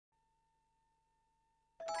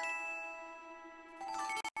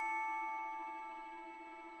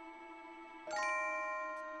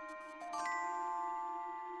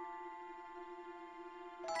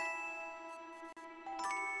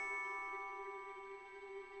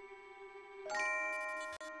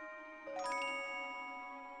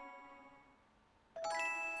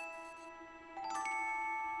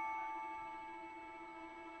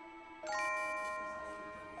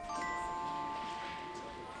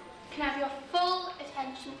Can I have your full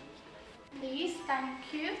attention, please?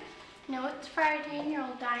 Thank you. No, it's Friday and you're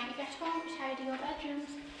all dying to get home, tidy your bedrooms.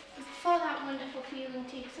 Before that wonderful feeling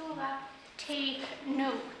takes over, take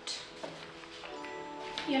note.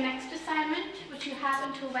 Your next assignment, which you have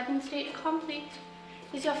until Wednesday to complete,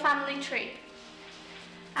 is your family tree.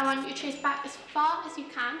 I want you to trace back as far as you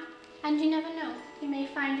can, and you never know, you may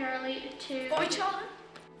find you're related to... Boy children?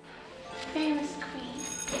 Famous queen.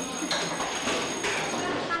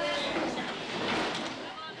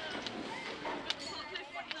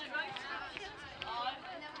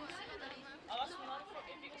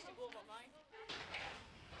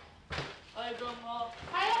 Hi, Grandma.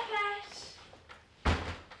 Hiya, Pet.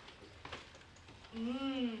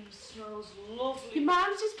 Smells lovely. Your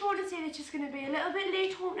mum's just called to say that she's going to be a little bit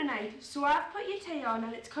late home tonight, so I've put your tea on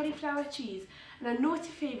and it's cauliflower cheese, and I know it's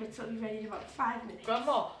your favourite, so it'll be ready in about 5 minutes.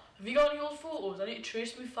 Grandma, have you got any old photos? I need to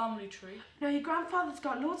trace my family tree. Now, your grandfather's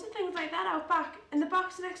got loads of things like that out back in the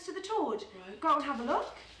box next to the toad. Right. Go out and have a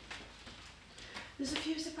look. There's a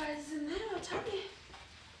few surprises in there, I'll tell you.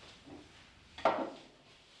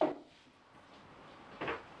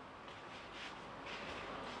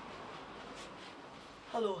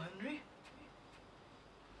 Hello, Henry.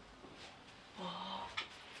 Oh.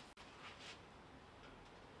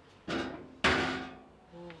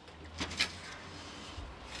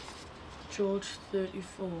 George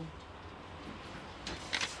 34.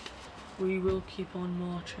 We will keep on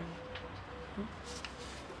marching. Huh?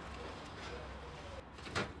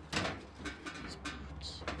 These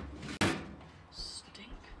boots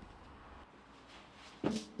stink.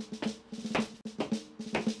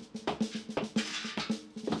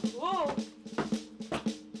 Whoa!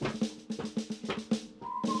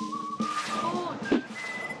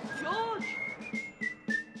 George!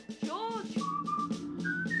 George!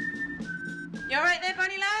 You alright there,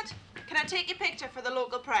 Bonnie lad? Can I take your picture for the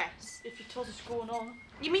local press? If you tell us what's going on.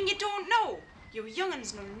 You mean you don't know? You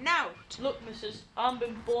young'uns know nowt. Look, missus, I haven't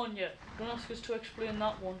been born yet. Don't ask us to explain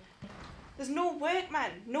that one. There's no work,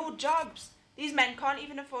 man, no jobs. These men can't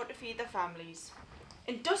even afford to feed their families.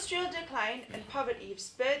 Industrial decline and poverty have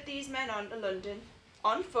spurred these men on to London,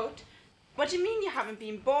 on foot. What do you mean you haven't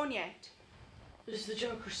been born yet? This is the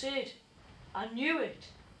Jarrow Crusade. I knew it.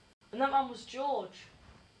 And that man was George.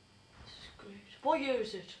 This is great. What year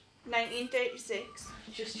is it? 1936.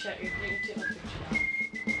 Just checking. You can take my picture now.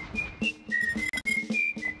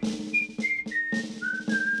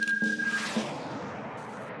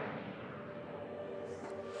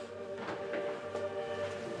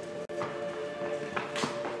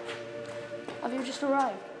 Have you just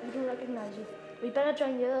arrived? We don't recognise you. We better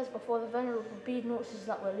join the others before the venerable Bede notices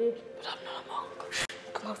that we're late. But I'm not a monk.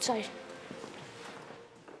 Come outside.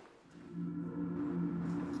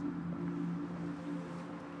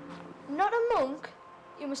 Not a monk?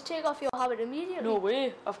 You must take off your habit immediately. No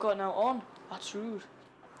way. I've got now on. That's rude.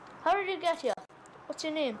 How did you get here? What's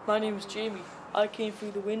your name? My name's Jamie. I came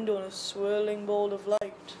through the window in a swirling ball of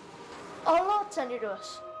light. Our Lord sent you to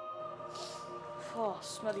us. Oh,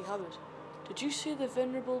 smelly habit. Did you see the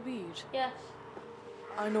venerable Bede? Yes.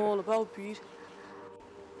 I know all about Bede.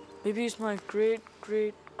 Maybe he's my great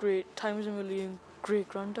times a million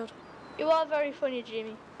great-granddad. You are very funny,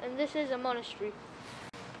 Jamie, and this is a monastery.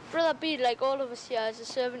 Brother Bede, like all of us here, is a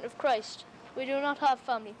servant of Christ. We do not have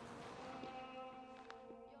family.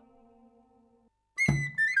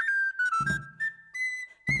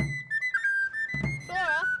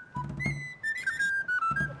 Flora?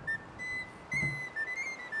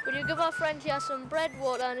 Will you give our friend here some bread,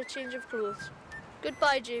 water and a change of clothes?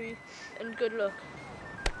 Goodbye, Jamie, and good luck.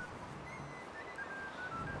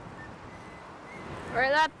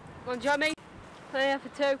 Right, lad. One job, mate. Play here for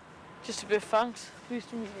two. Just a bit of thanks. Pleased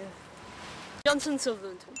to meet you. Johnson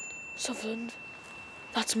Sutherland. Sutherland?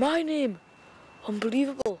 That's my name.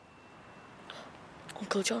 Unbelievable.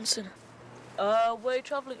 Uncle Johnson. Where are you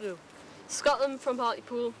travelling to? Scotland from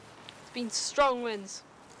Hartlepool. It's been strong winds.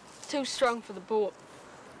 Too strong for the boat.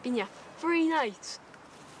 Been here 3 nights.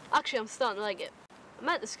 Actually, I'm starting to like it. I'm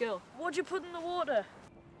at the school. What'd you put in the water?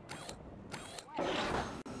 It's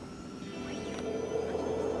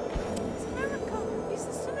a miracle. He's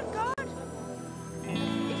the Son of God.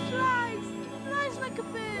 He flies like a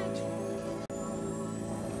bird.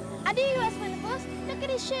 I knew you was one of us. Look at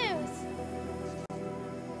his shoes.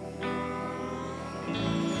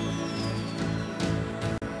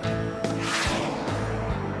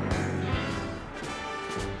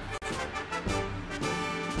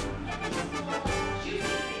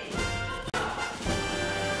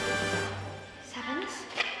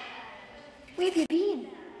 Where have you been?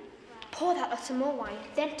 Pour that some more wine,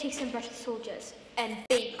 then take some bread to the soldiers, and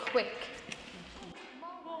be quick.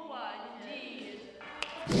 More wine.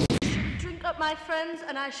 my friends,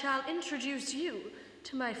 and I shall introduce you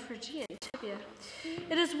to my Phrygian tibia.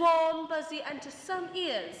 It is warm, buzzy, and to some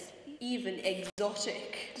ears, even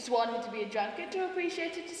exotic. Just wanted to be a drunkard to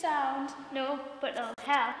appreciate it to sound. No, but it'll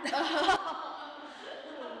help.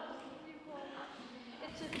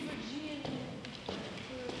 It's a Phrygian.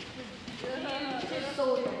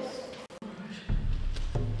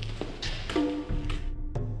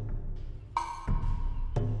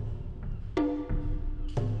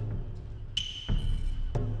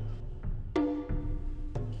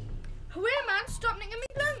 Wait, man, stop nicking me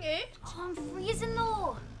blanket. Oh, I'm freezing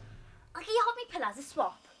though. I'll get you help me pill as a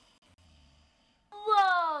swap.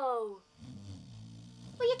 Whoa!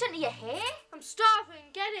 What you done to your hair? I'm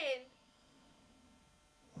starving, get in.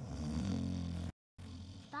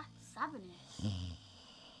 That's Sabinus.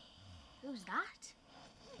 Who's that?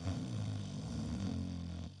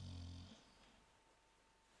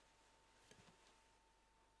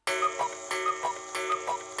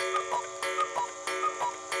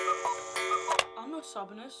 I'm not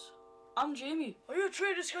Sabinus. I'm Jamie. Are you a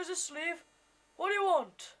traitor disguised as a slave? What do you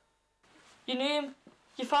want? Your name.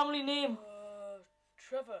 Your family name.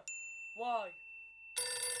 Trevor. Why?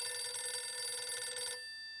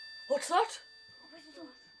 What's that?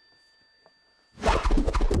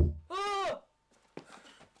 Ah!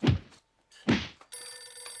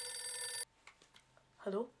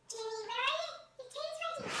 Hello?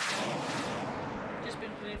 Just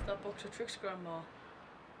been playing for that box of tricks, Grandma.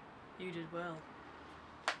 You did well.